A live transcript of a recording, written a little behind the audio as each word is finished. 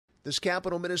This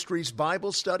Capitol Ministries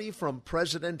Bible study from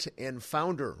President and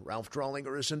Founder Ralph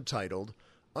Drollinger is entitled,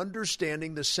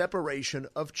 Understanding the Separation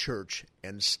of Church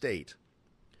and State.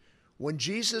 When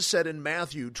Jesus said in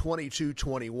Matthew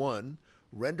 22:21,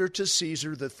 "Render to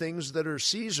Caesar the things that are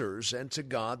Caesar's, and to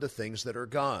God the things that are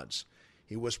God's,"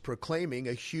 he was proclaiming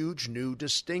a huge new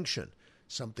distinction,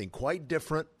 something quite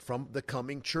different from the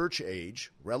coming church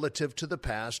age relative to the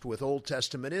past with Old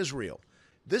Testament Israel.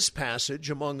 This passage,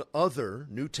 among other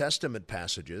New Testament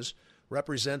passages,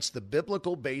 represents the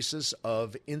biblical basis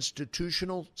of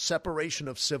institutional separation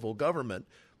of civil government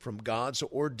from God's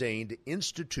ordained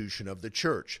institution of the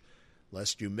church.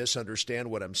 Lest you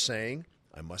misunderstand what I'm saying,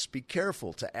 I must be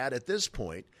careful to add at this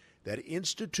point that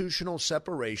institutional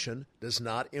separation does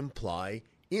not imply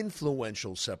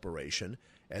influential separation,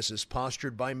 as is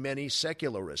postured by many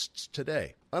secularists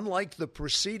today. Unlike the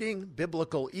preceding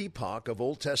biblical epoch of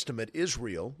Old Testament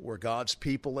Israel, where God's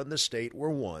people and the state were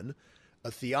one,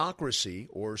 a theocracy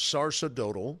or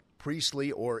sacerdotal,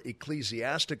 priestly or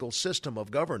ecclesiastical system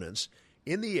of governance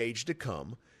in the age to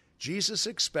come, Jesus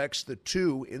expects the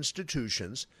two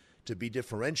institutions to be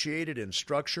differentiated in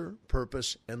structure,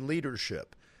 purpose, and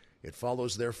leadership. It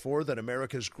follows, therefore, that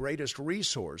America's greatest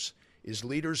resource is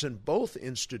leaders in both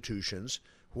institutions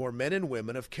who are men and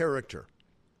women of character.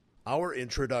 Our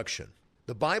introduction.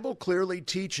 The Bible clearly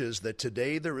teaches that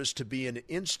today there is to be an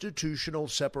institutional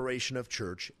separation of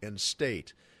church and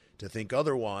state. To think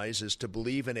otherwise is to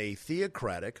believe in a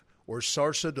theocratic or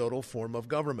sacerdotal form of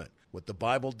government. What the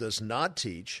Bible does not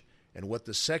teach, and what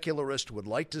the secularist would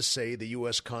like to say the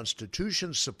U.S.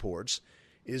 Constitution supports,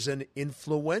 is an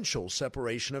influential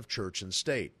separation of church and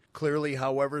state. Clearly,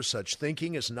 however, such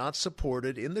thinking is not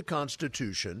supported in the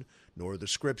Constitution nor the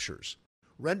Scriptures.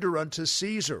 Render unto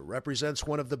Caesar represents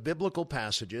one of the biblical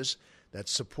passages that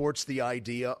supports the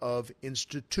idea of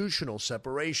institutional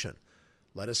separation.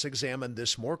 Let us examine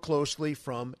this more closely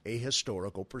from a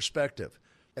historical perspective.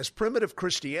 As primitive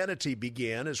Christianity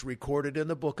began, as recorded in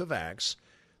the book of Acts,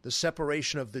 the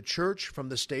separation of the church from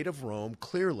the state of Rome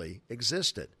clearly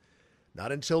existed.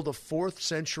 Not until the 4th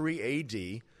century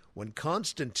A.D., when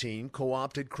Constantine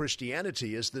co-opted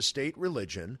Christianity as the state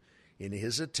religion in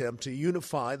his attempt to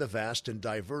unify the vast and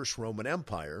diverse Roman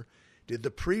Empire, did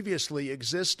the previously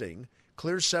existing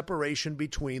clear separation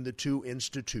between the two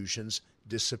institutions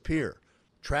disappear.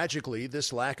 Tragically,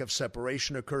 this lack of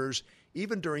separation occurs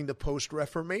even during the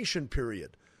post-Reformation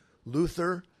period.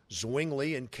 Luther,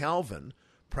 Zwingli, and Calvin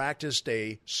practiced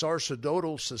a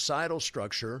sacerdotal societal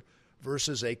structure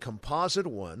versus a composite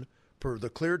one per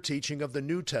the clear teaching of the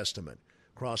New Testament.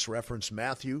 Cross-reference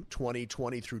Matthew 20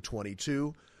 through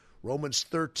 22, Romans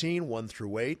 13, 1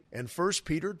 through 8, and 1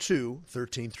 Peter 2,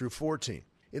 13 through 14.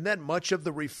 In that much of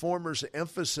the Reformers'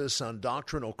 emphasis on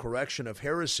doctrinal correction of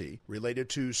heresy related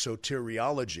to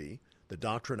soteriology, the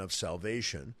doctrine of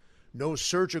salvation, no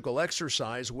surgical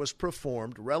exercise was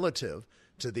performed relative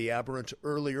to the aberrant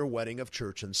earlier wedding of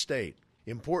church and state.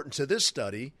 Important to this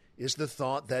study is the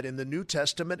thought that in the New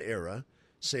Testament era,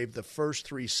 save the first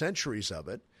 3 centuries of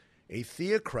it, a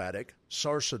theocratic,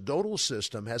 sacerdotal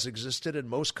system has existed in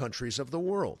most countries of the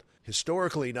world.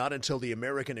 Historically, not until the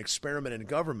American experiment in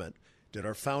government did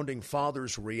our founding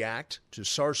fathers react to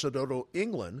sacerdotal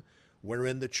England,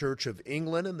 wherein the Church of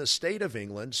England and the State of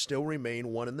England still remain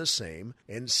one and the same,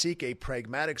 and seek a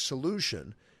pragmatic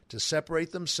solution to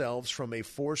separate themselves from a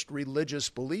forced religious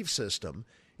belief system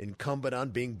incumbent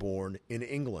on being born in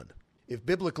England. If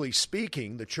biblically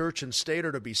speaking, the church and state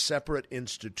are to be separate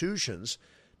institutions,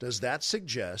 does that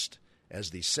suggest, as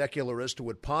the secularist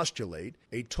would postulate,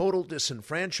 a total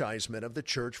disenfranchisement of the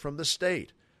church from the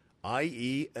state,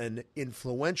 i.e., an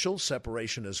influential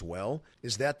separation as well?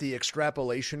 Is that the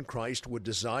extrapolation Christ would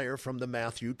desire from the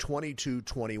Matthew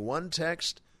 22:21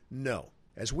 text? No.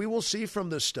 As we will see from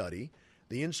this study,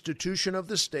 the institution of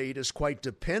the state is quite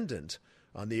dependent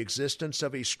on the existence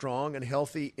of a strong and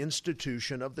healthy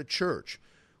institution of the church,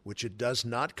 which it does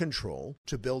not control,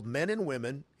 to build men and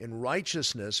women in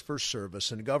righteousness for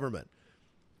service and government.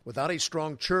 Without a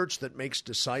strong church that makes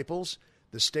disciples,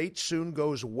 the state soon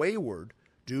goes wayward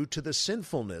due to the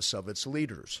sinfulness of its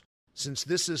leaders. Since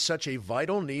this is such a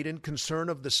vital need and concern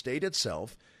of the state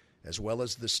itself, as well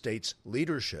as the state's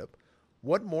leadership,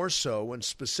 what more so, and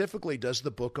specifically, does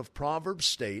the book of Proverbs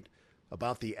state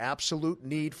about the absolute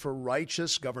need for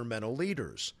righteous governmental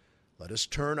leaders? Let us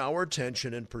turn our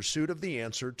attention in pursuit of the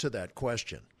answer to that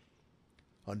question.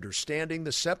 Understanding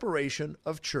the separation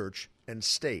of church and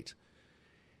state.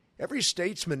 Every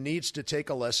statesman needs to take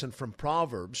a lesson from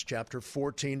Proverbs chapter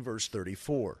 14, verse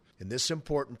 34. And this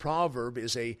important proverb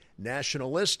is a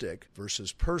nationalistic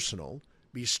versus personal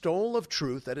bestowal of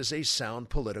truth that is a sound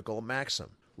political maxim.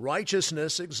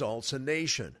 Righteousness exalts a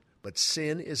nation, but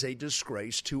sin is a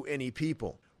disgrace to any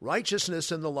people.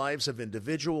 Righteousness in the lives of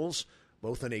individuals,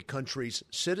 both in a country's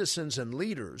citizens and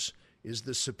leaders, is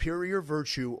the superior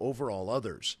virtue over all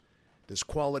others. This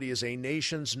quality is a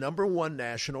nation's number one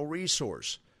national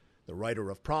resource. The writer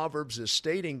of Proverbs is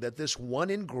stating that this one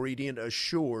ingredient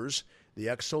assures the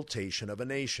exaltation of a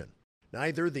nation.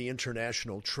 Neither the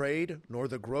international trade, nor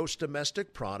the gross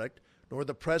domestic product, nor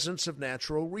the presence of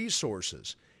natural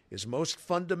resources is most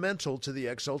fundamental to the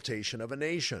exaltation of a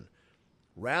nation.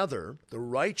 Rather, the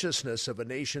righteousness of a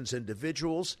nation's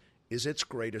individuals is its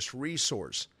greatest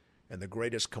resource and the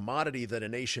greatest commodity that a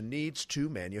nation needs to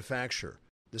manufacture.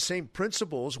 The same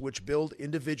principles which build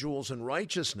individuals in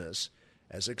righteousness,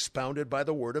 as expounded by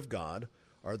the Word of God,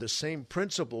 are the same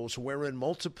principles wherein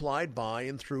multiplied by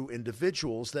and through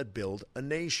individuals that build a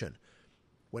nation.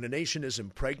 When a nation is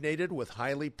impregnated with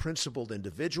highly principled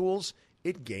individuals,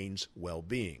 it gains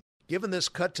well-being. Given this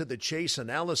cut-to-the-chase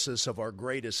analysis of our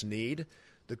greatest need,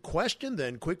 the question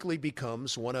then quickly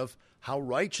becomes one of how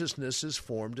righteousness is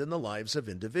formed in the lives of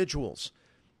individuals.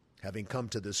 Having come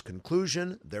to this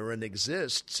conclusion, therein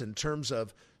exists, in terms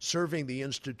of serving the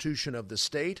institution of the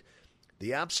state,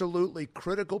 the absolutely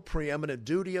critical preeminent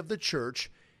duty of the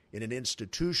church in an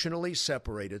institutionally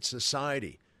separated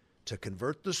society, to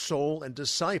convert the soul and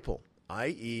disciple,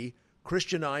 i.e.,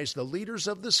 Christianize the leaders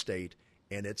of the state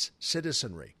and its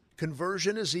citizenry.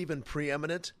 Conversion is even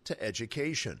preeminent to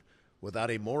education.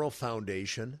 Without a moral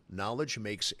foundation, knowledge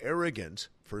makes arrogant,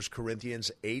 1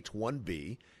 Corinthians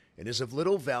 8:1b, and is of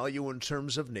little value in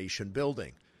terms of nation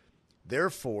building.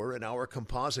 Therefore, in our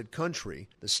composite country,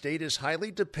 the state is highly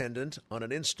dependent on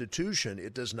an institution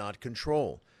it does not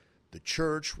control, the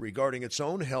church, regarding its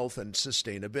own health and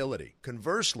sustainability.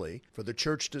 Conversely, for the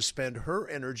church to spend her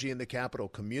energy in the capital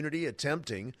community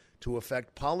attempting to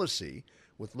affect policy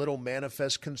with little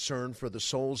manifest concern for the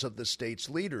souls of the state's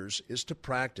leaders is to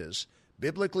practice,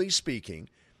 biblically speaking,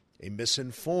 a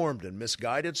misinformed and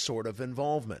misguided sort of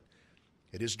involvement.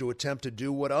 It is to attempt to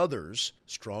do what others,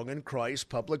 strong in Christ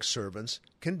public servants,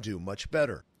 can do much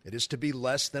better. It is to be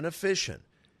less than efficient.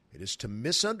 It is to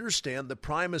misunderstand the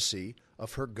primacy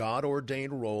of her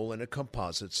God-ordained role in a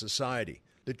composite society.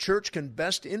 The church can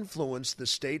best influence the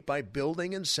state by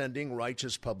building and sending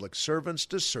righteous public servants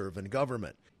to serve in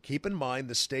government. Keep in mind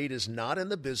the state is not in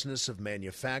the business of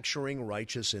manufacturing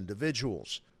righteous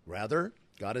individuals. Rather,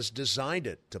 God has designed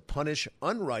it to punish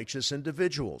unrighteous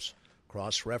individuals.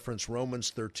 Cross-reference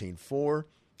Romans 13:4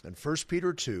 and 1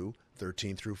 Peter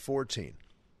 2:13 through 14.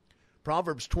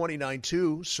 Proverbs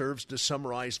 29:2 serves to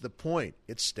summarize the point.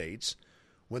 It states,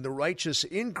 "When the righteous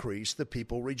increase, the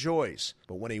people rejoice,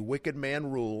 but when a wicked man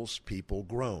rules, people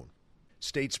groan."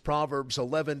 States Proverbs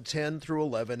 11:10 through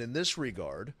 11 in this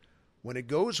regard, "When it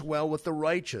goes well with the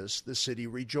righteous, the city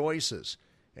rejoices,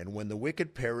 and when the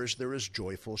wicked perish, there is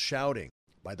joyful shouting.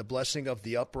 By the blessing of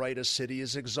the upright a city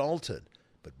is exalted,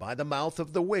 but by the mouth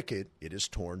of the wicked it is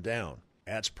torn down."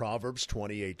 Adds Proverbs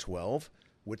 28:12,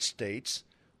 which states,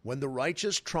 "When the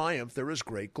righteous triumph, there is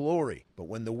great glory, but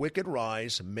when the wicked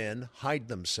rise, men hide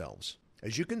themselves."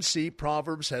 As you can see,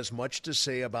 Proverbs has much to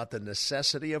say about the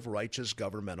necessity of righteous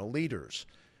governmental leaders.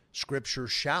 Scripture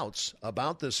shouts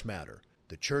about this matter.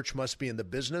 The church must be in the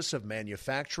business of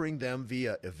manufacturing them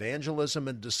via evangelism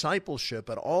and discipleship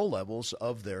at all levels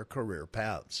of their career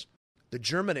paths. The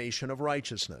germination of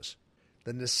righteousness.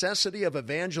 The necessity of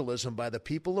evangelism by the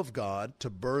people of God to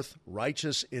birth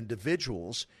righteous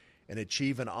individuals and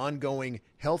achieve an ongoing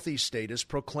healthy state is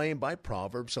proclaimed by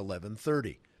Proverbs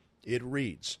 11:30. It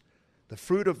reads, "The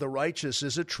fruit of the righteous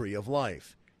is a tree of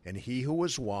life, and he who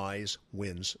is wise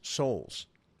wins souls."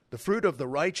 The fruit of the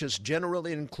righteous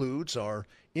generally includes our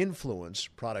influence,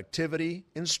 productivity,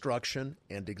 instruction,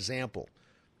 and example.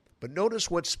 But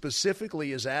notice what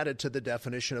specifically is added to the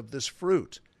definition of this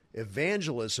fruit: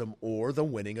 evangelism, or the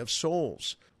winning of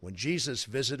souls. When Jesus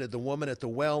visited the woman at the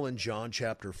well in John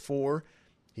chapter 4,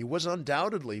 he was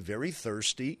undoubtedly very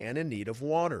thirsty and in need of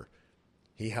water.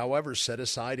 He, however, set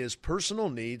aside his personal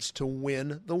needs to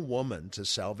win the woman to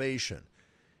salvation.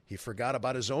 He forgot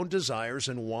about his own desires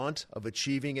and want of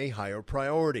achieving a higher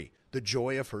priority, the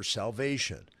joy of her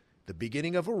salvation, the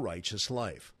beginning of a righteous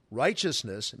life.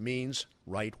 Righteousness means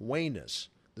right wayness.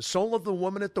 The soul of the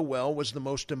woman at the well was the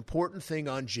most important thing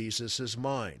on Jesus'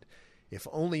 mind. If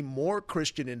only more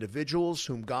Christian individuals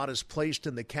whom God has placed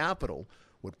in the capital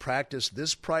would practice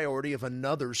this priority of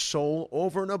another's soul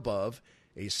over and above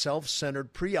a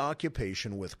self-centered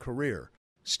preoccupation with career.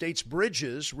 States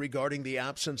Bridges regarding the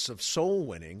absence of soul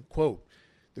winning, quote,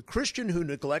 "The Christian who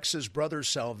neglects his brother's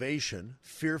salvation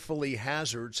fearfully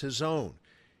hazards his own.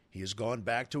 He has gone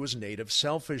back to his native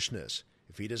selfishness.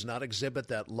 if he does not exhibit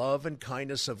that love and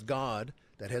kindness of God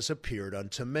that has appeared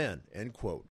unto men." End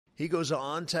quote. He goes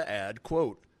on to add,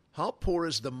 quote, "How poor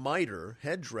is the mitre,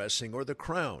 head dressing, or the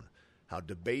crown? How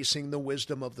debasing the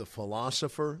wisdom of the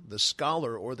philosopher, the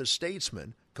scholar, or the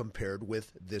statesman, compared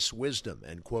with this wisdom."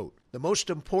 End quote. The most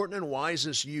important and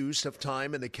wisest use of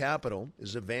time in the capital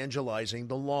is evangelizing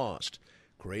the lost,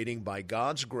 creating by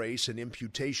God's grace and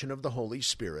imputation of the Holy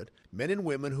Spirit men and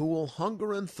women who will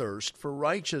hunger and thirst for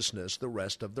righteousness the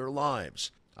rest of their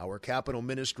lives. Our Capital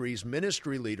Ministries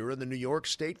ministry leader in the New York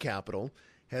State Capitol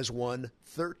has won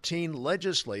 13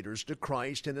 legislators to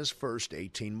Christ in his first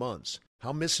 18 months.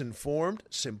 How misinformed,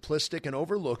 simplistic, and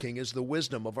overlooking is the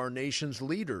wisdom of our nation's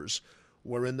leaders,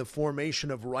 wherein the formation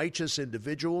of righteous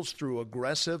individuals through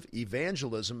aggressive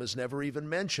evangelism is never even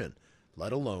mentioned,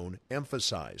 let alone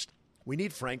emphasized. We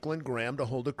need Franklin Graham to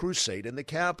hold a crusade in the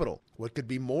Capitol. What could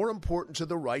be more important to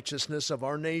the righteousness of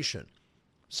our nation?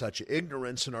 Such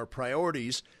ignorance in our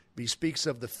priorities bespeaks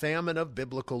of the famine of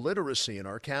biblical literacy in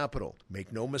our capital.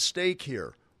 Make no mistake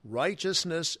here.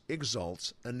 Righteousness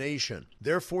exalts a nation.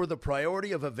 Therefore, the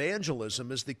priority of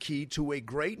evangelism is the key to a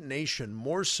great nation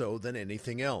more so than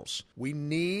anything else. We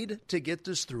need to get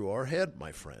this through our head,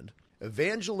 my friend.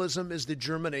 Evangelism is the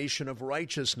germination of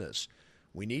righteousness.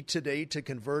 We need today to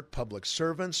convert public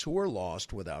servants who are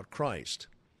lost without Christ.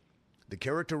 The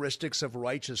characteristics of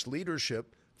righteous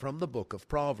leadership from the book of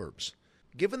Proverbs.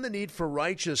 Given the need for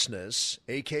righteousness,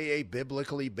 aka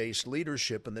biblically based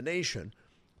leadership in the nation,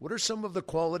 what are some of the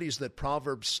qualities that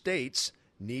Proverbs states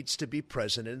needs to be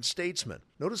present in statesmen?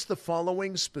 Notice the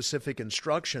following specific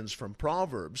instructions from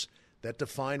Proverbs that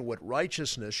define what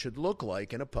righteousness should look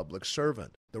like in a public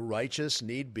servant. The righteous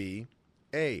need be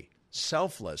A.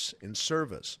 Selfless in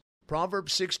service.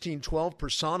 Proverbs 16:12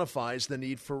 personifies the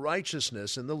need for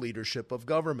righteousness in the leadership of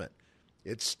government.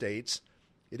 It states,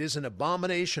 "It is an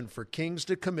abomination for kings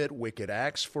to commit wicked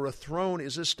acts, for a throne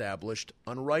is established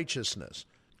on righteousness."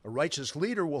 A righteous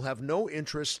leader will have no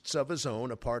interests of his own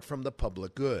apart from the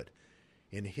public good.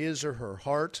 In his or her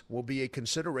heart will be a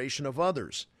consideration of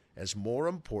others as more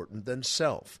important than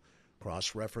self.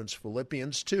 Cross-reference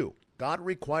Philippians 2. God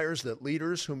requires that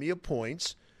leaders whom he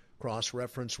appoints,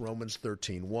 cross-reference Romans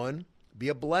 13:1, be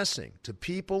a blessing to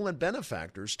people and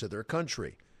benefactors to their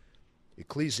country.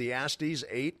 Ecclesiastes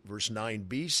 8, verse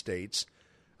 9b states,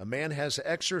 "A man has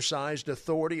exercised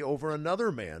authority over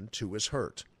another man to his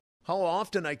hurt." How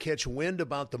often I catch wind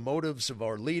about the motives of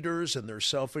our leaders and their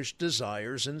selfish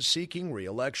desires in seeking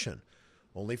re-election.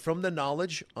 Only from the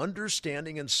knowledge,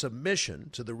 understanding, and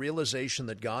submission to the realization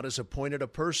that God has appointed a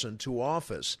person to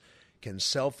office can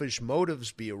selfish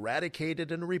motives be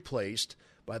eradicated and replaced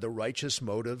by the righteous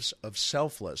motives of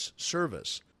selfless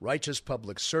service. Righteous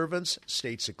public servants,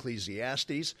 states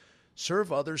Ecclesiastes,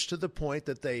 serve others to the point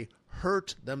that they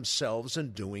hurt themselves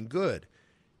in doing good.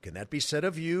 Can that be said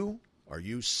of you? Are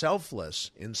you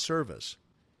selfless in service?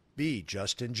 B.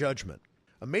 Just in judgment.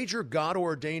 A major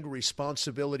God-ordained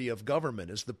responsibility of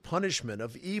government is the punishment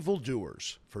of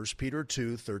evildoers, 1 Peter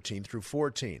 2, 13 through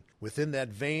 14. Within that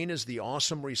vein is the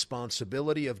awesome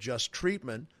responsibility of just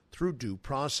treatment through due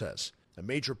process. A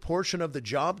major portion of the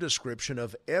job description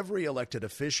of every elected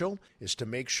official is to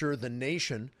make sure the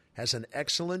nation has an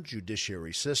excellent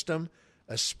judiciary system,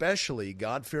 especially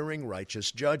God-fearing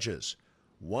righteous judges.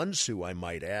 Ones who, I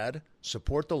might add,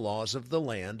 support the laws of the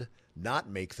land, not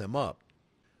make them up.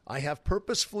 I have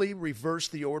purposefully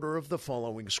reversed the order of the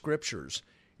following scriptures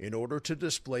in order to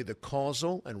display the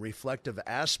causal and reflective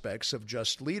aspects of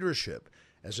just leadership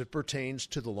as it pertains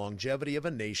to the longevity of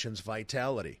a nation's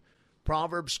vitality.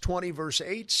 Proverbs 20 verse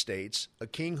 8 states, "A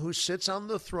king who sits on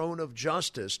the throne of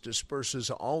justice disperses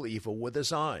all evil with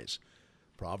his eyes."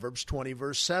 Proverbs 20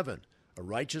 verse 7, "A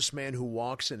righteous man who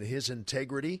walks in his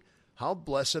integrity, how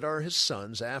blessed are his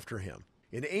sons after him."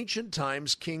 In ancient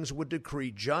times, kings would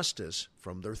decree justice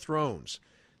from their thrones.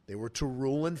 They were to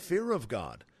rule in fear of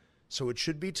God. So it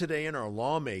should be today in our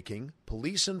lawmaking,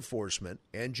 police enforcement,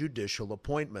 and judicial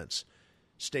appointments.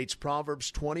 States Proverbs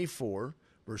 24,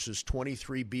 verses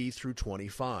 23b through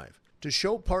 25. To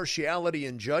show partiality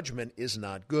in judgment is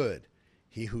not good.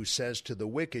 He who says to the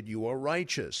wicked, "You are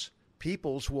righteous,"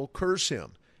 peoples will curse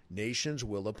him, nations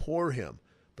will abhor him,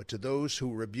 but to those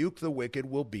who rebuke the wicked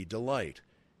will be delight,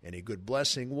 and a good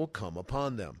blessing will come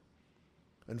upon them.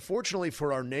 Unfortunately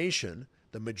for our nation,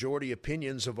 the majority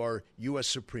opinions of our U.S.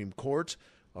 Supreme Court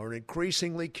are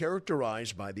increasingly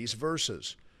characterized by these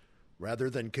verses. Rather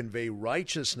than convey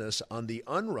righteousness on the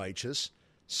unrighteous,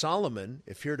 Solomon,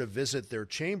 if here to visit their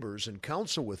chambers and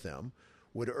counsel with them,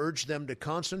 would urge them to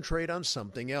concentrate on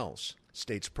something else.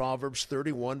 States Proverbs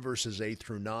 31 verses 8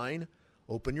 through 9,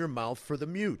 "Open your mouth for the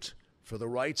mute, for the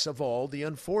rights of all the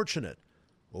unfortunate.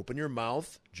 Open your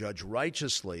mouth, judge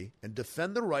righteously, and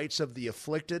defend the rights of the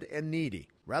afflicted and needy.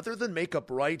 Rather than make up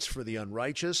rights for the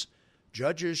unrighteous,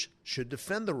 judges should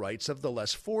defend the rights of the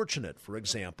less fortunate, for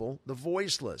example, the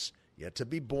voiceless, yet to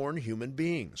be born human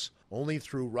beings. Only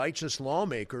through righteous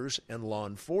lawmakers and law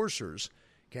enforcers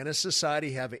can a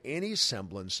society have any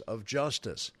semblance of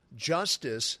justice.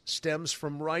 Justice stems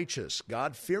from righteous,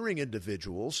 God-fearing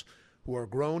individuals who are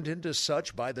grown into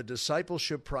such by the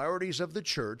discipleship priorities of the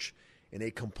church in a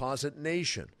composite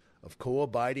nation of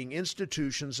co-abiding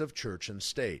institutions of church and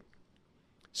state.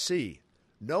 C.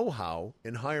 Know-how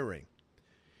in hiring.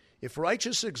 If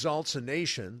righteous exalts a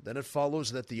nation, then it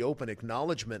follows that the open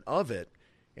acknowledgement of it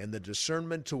and the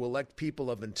discernment to elect people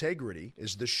of integrity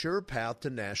is the sure path to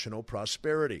national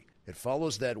prosperity. It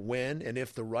follows that when and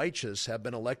if the righteous have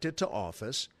been elected to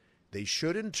office, they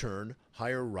should in turn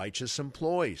hire righteous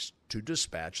employees to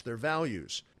dispatch their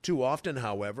values. Too often,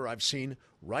 however, I've seen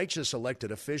righteous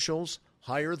elected officials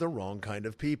hire the wrong kind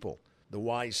of people. The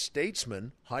wise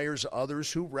statesman hires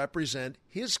others who represent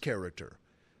his character.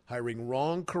 Hiring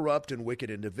wrong, corrupt, and wicked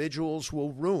individuals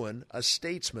will ruin a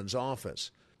statesman's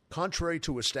office. Contrary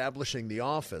to establishing the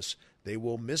office, they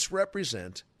will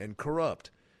misrepresent and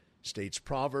corrupt. States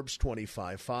Proverbs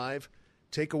 25:5,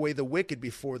 "Take away the wicked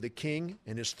before the king,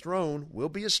 and his throne will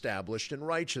be established in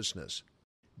righteousness."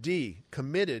 D.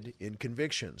 Committed in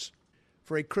convictions.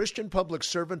 For a Christian public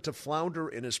servant to flounder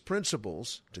in his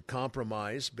principles, to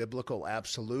compromise biblical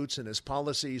absolutes in his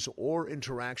policies or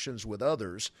interactions with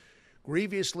others,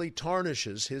 grievously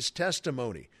tarnishes his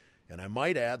testimony, and I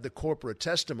might add the corporate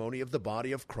testimony of the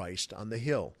body of Christ on the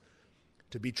hill.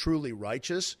 To be truly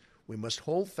righteous, we must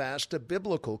hold fast to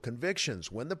biblical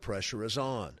convictions when the pressure is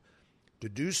on. To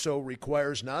do so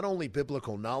requires not only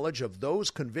biblical knowledge of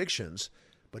those convictions,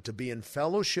 but to be in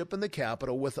fellowship in the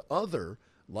capital with other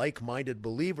like-minded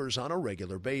believers on a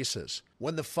regular basis.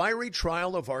 When the fiery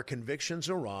trial of our convictions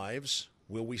arrives,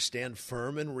 will we stand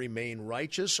firm and remain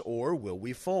righteous, or will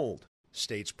we fold?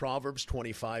 States Proverbs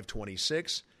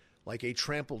 25:26, "Like a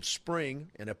trampled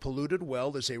spring and a polluted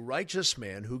well is a righteous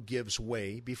man who gives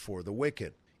way before the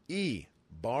wicked." E.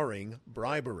 Barring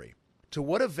bribery. To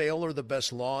what avail are the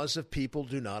best laws if people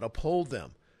do not uphold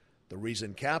them? The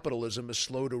reason capitalism is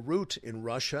slow to root in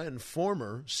Russia and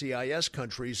former CIS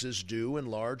countries is due in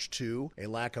large to a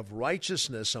lack of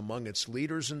righteousness among its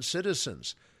leaders and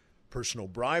citizens. Personal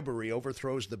bribery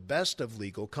overthrows the best of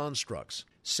legal constructs.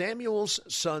 Samuel's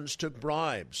sons took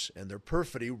bribes, and their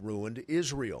perfidy ruined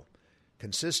Israel.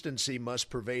 Consistency must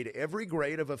pervade every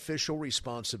grade of official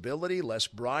responsibility,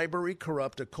 lest bribery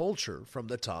corrupt a culture from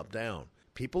the top down.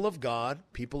 People of God,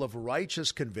 people of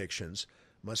righteous convictions,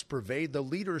 must pervade the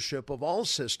leadership of all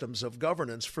systems of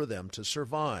governance for them to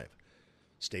survive.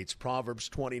 States Proverbs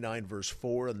 29 verse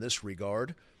 4 in this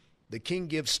regard, "The king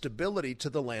gives stability to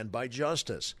the land by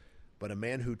justice, but a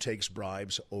man who takes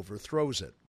bribes overthrows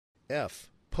it." F.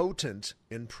 Potent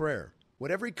in prayer. What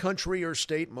every country or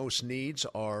state most needs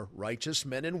are righteous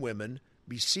men and women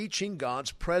beseeching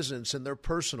God's presence in their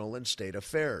personal and state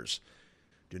affairs.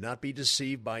 Do not be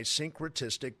deceived by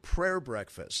syncretistic prayer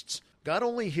breakfasts. God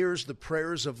only hears the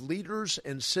prayers of leaders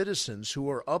and citizens who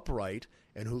are upright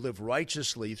and who live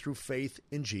righteously through faith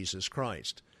in Jesus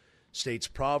Christ. States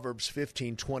Proverbs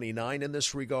 15:29 in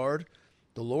this regard,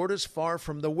 "The Lord is far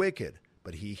from the wicked,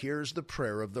 but he hears the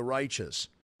prayer of the righteous."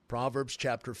 Proverbs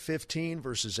chapter 15,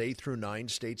 verses 8 through 9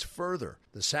 states further,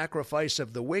 "The sacrifice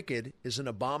of the wicked is an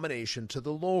abomination to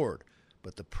the Lord,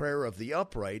 but the prayer of the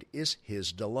upright is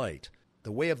his delight."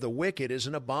 The way of the wicked is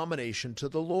an abomination to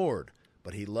the Lord,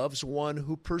 but he loves one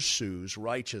who pursues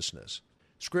righteousness.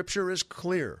 Scripture is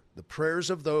clear. The prayers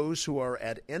of those who are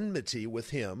at enmity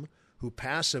with him, who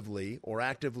passively or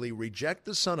actively reject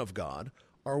the Son of God,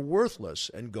 are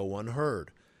worthless and go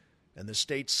unheard. And the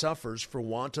state suffers for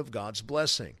want of God's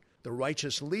blessing. The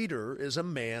righteous leader is a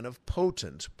man of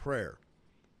potent prayer.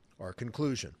 Our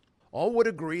conclusion. All would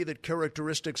agree that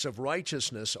characteristics of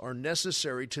righteousness are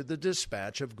necessary to the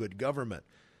dispatch of good government.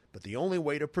 But the only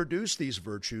way to produce these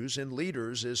virtues in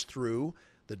leaders is through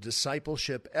the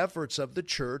discipleship efforts of the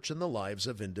church in the lives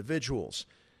of individuals.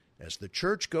 As the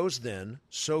church goes then,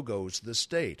 so goes the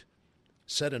state.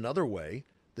 Said another way,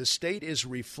 the state is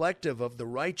reflective of the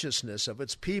righteousness of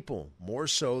its people, more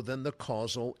so than the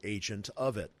causal agent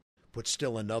of it. Put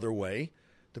still another way,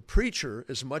 the preacher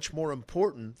is much more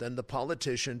important than the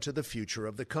politician to the future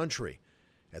of the country.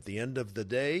 At the end of the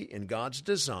day, in God's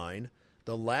design,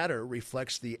 the latter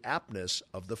reflects the aptness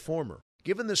of the former.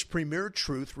 Given this premier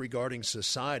truth regarding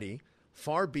society,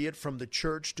 far be it from the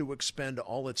church to expend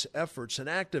all its efforts in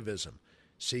activism,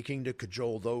 seeking to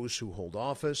cajole those who hold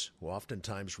office, who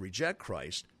oftentimes reject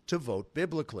Christ, to vote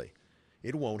biblically.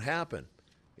 It won't happen.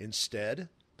 Instead,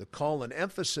 the call and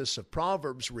emphasis of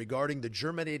Proverbs regarding the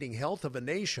germinating health of a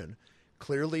nation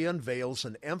clearly unveils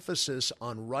an emphasis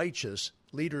on righteous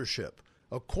leadership.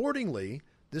 Accordingly,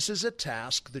 this is a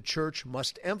task the church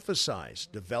must emphasize,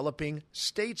 developing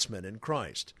statesmen in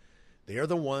Christ. They are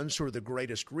the ones who are the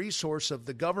greatest resource of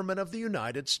the government of the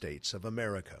United States of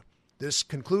America. This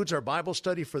concludes our Bible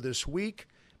study for this week.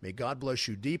 May God bless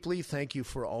you deeply. Thank you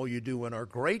for all you do in our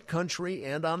great country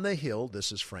and on the Hill.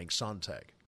 This is Frank Sontag.